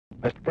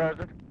Mr.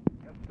 President?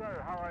 Yes,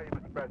 sir. How are you,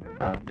 Mr.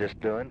 President? I'm just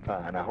doing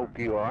fine. I hope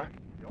you are.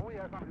 Oh,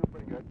 yes, I'm doing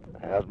pretty good.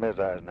 How's Miss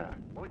Eisenhower?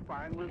 Oh, it's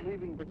fine. We're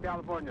leaving for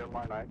California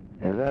tomorrow night.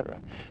 Is that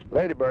right?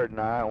 Lady Bird and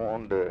I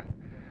wanted to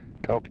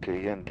talk to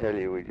you and tell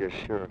you we just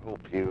sure hope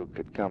you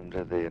could come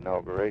to the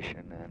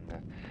inauguration,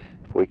 and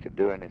if we could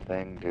do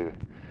anything to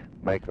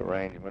make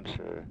arrangements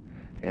or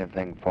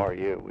anything for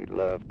you, we'd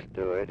love to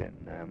do it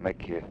and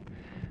make you,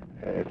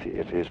 if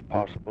it's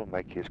possible,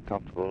 make you as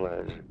comfortable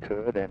as it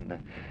could,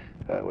 and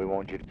we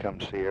want you to come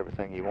see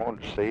everything you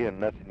wanted to see and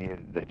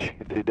nothing that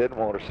you didn't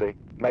want to see.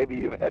 Maybe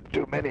you've had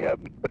too many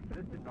of them.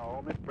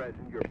 No, Mr.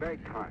 President, you're very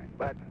kind,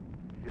 but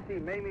you see,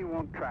 Mamie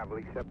won't travel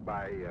except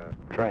by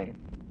Train.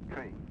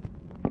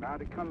 Now,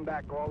 to come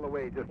back all the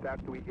way just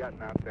after we'd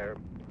gotten out there,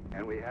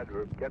 and we had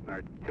to getting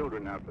our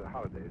children out for the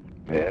holidays.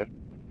 Yes.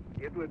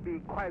 It would be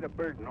quite a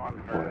burden on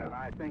her, and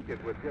I think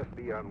it would just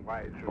be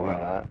unwise.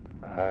 Well,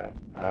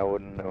 I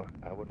wouldn't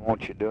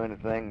want you to do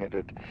anything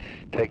that'd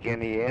take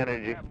any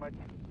energy. Yeah,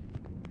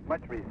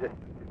 much resistance.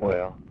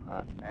 Well,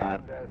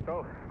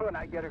 so when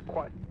I get her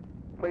place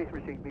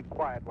where she can be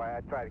quiet, why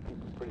I try to keep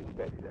her pretty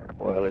steady there.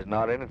 well, there's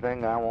not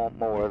anything I want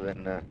more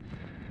than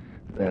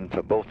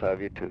for both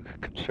of you to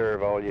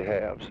conserve all you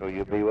have. So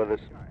you'll be with us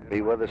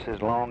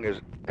as long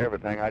as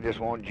everything. I just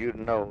wanted you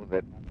to know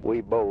that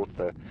we both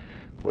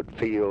would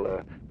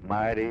feel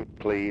mighty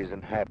pleased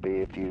and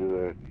happy if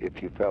you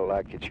felt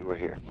like that you were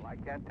here. Well, I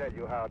can't tell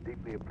you how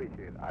deeply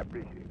I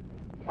appreciate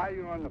it. While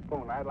you're on the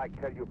phone, I'd like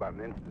to tell you about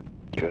an incident.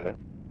 Good.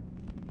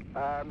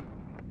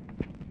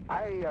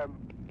 I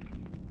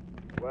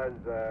was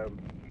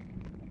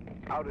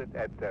out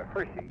at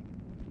Hershey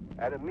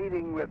at a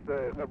meeting with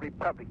the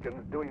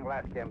Republicans doing the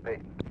last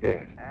campaign.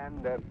 Yes.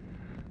 And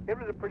it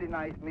was a pretty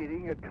nice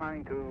meeting,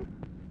 trying to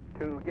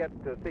get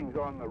things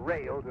on the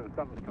rails and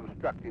something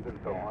constructive and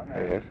so on,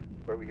 Yes.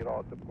 where we could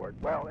all support.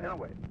 Well,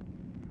 anyway,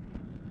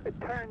 it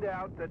turned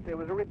out that there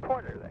was a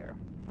reporter there.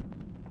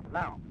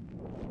 Now,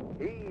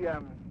 he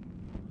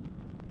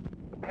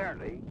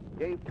apparently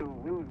gave to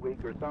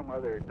Newsweek or some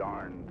other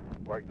darn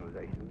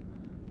organization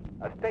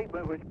a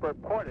statement which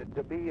purported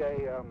to be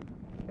a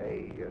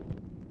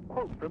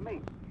quote from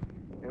me,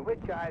 in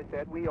which I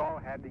said we all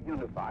had to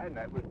unify, and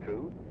that was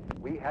true.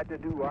 We had to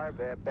do our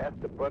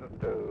best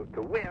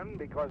to win,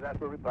 because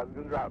that's what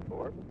Republicans are out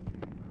for.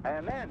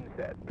 And then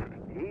said,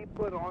 he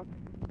put on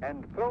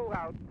and throw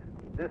out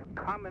this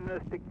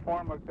communistic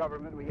form of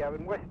government we have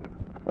in Washington.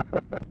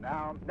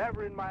 Now,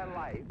 never in my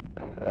life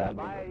have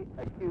I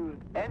accused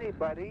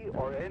anybody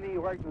or any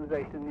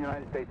organization in the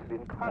United States of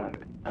being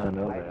communist. I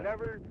know I that.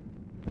 never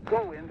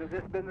go into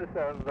this business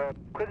of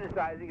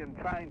criticizing and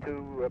trying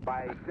to,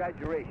 by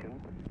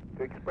exaggeration,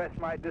 to express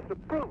my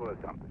disapproval of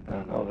something.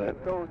 I know that.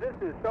 So this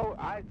is so.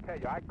 I tell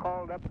you, I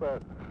called up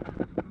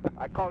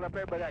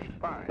everybody I could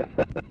find,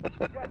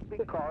 just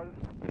because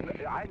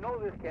I know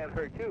this can't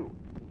hurt you,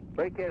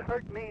 but it can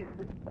hurt me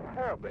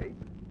terribly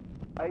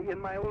in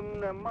my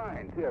own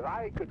mind. See,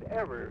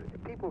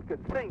 if people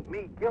could think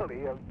me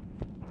guilty of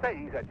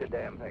saying such a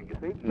damn thing. You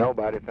see?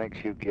 Nobody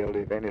thinks you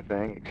guilty of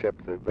anything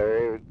except the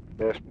very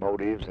best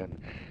motives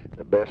and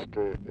the best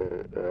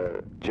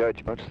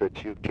judgments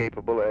that you're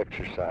capable of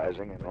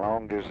exercising. And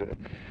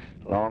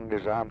long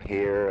as I'm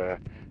here,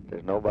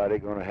 there's nobody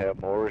going to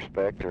have more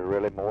respect or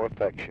really more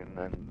affection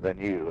than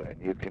you.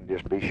 And you can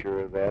just be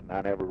sure of that. And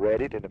I never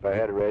read it, and if I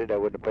had read it, I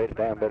wouldn't have paid a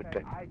damn bit of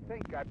attention. I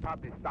think I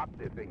probably stopped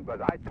this thing,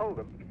 but I told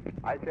him,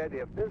 I said,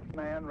 if this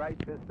man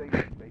writes this thing,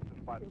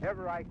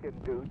 whatever I can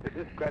do to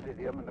discredit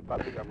him in the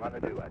public, I'm going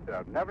to do. I said,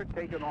 I've never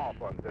taken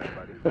off on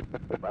somebody,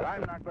 but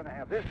I'm not going to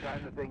have this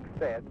kind of thing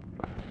said,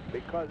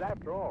 because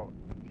after all,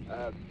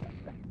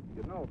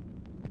 you know,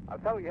 a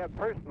fellow you have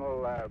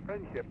personal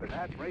friendship and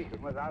admiration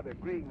without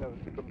agreeing on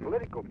some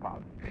political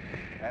policy.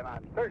 And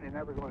I'm certainly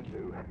never going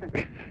to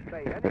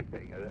say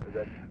anything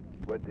that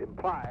would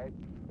imply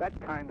that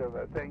kind of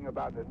a thing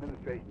about the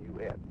administration you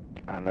had.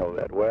 I know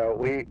that. Well,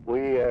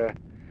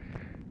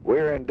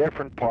 we're in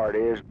different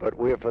parties, but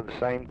we're for the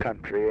same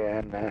country,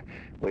 and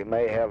we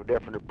may have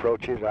different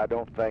approaches. I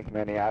don't think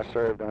many. I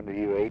served under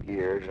you 8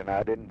 years, and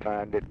I didn't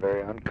find it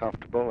very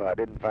uncomfortable. I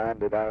didn't find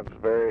that I was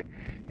very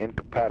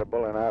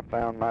incompatible, and I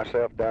found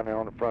myself down there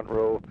on the front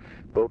row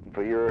voting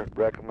for your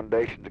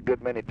recommendations a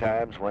good many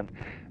times when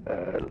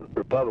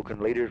Republican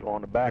leaders were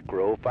on the back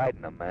row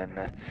fighting them. And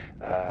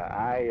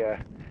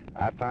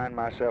I find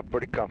myself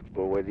pretty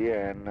comfortable with you,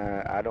 and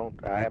I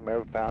haven't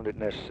ever found it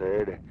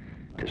necessary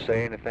to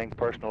say anything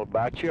personal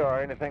about you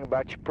or anything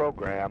about your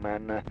program.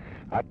 And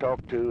I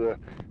talked to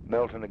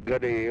Milton a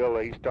good deal.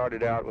 He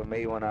started out with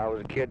me when I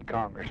was a kid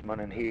congressman,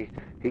 and he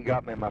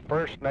got me my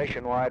first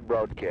nationwide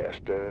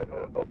broadcast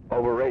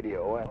over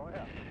radio. And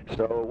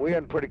so we're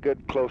in pretty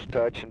good close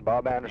touch, and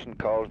Bob Anderson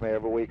calls me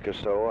every week or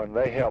so, and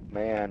they help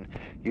me, and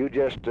you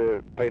just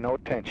pay no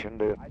attention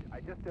to...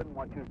 I just didn't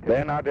want you to.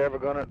 They're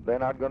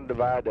not gonna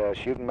divide us.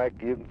 You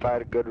can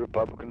fight a good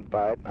Republican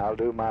fight, and I'll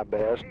do my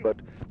best, but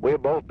we'll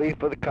both be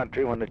for the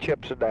country when the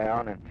chips are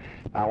down, and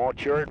I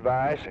want your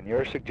advice and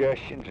your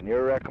suggestions and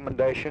your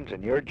recommendations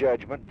and your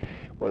judgment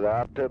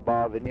without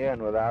bothering you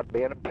and without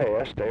being a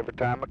pest every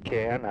time I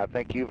can. I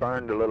think you've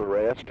earned a little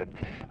rest, and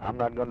I'm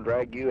not gonna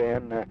drag you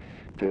in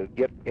to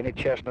get any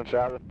chestnuts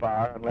out of the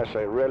fire unless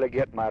I really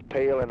get my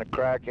tail in a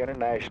crack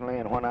internationally,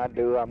 and when I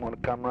do, I'm gonna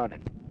come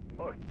running.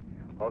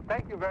 Well,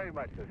 thank you very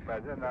much, Mr.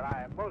 President, and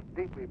I am most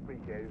deeply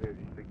appreciative of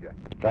your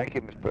suggestion. Thank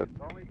you, Mr.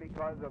 President. Only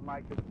because of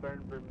my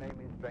concern for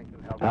Mamie's strength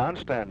and health. I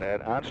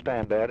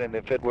understand that, and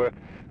if it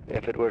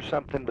were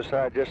something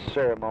besides just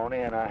ceremony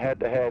and I had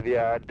to have you,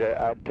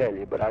 I'd tell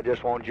you, but I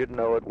just wanted you to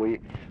know that we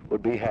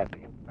would be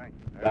happy. Thank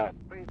you.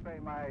 Please pay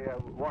my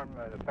warm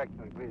and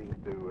affectionate greetings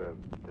to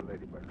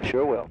Lady Bird.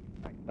 Sure will.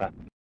 Thank you. Bye.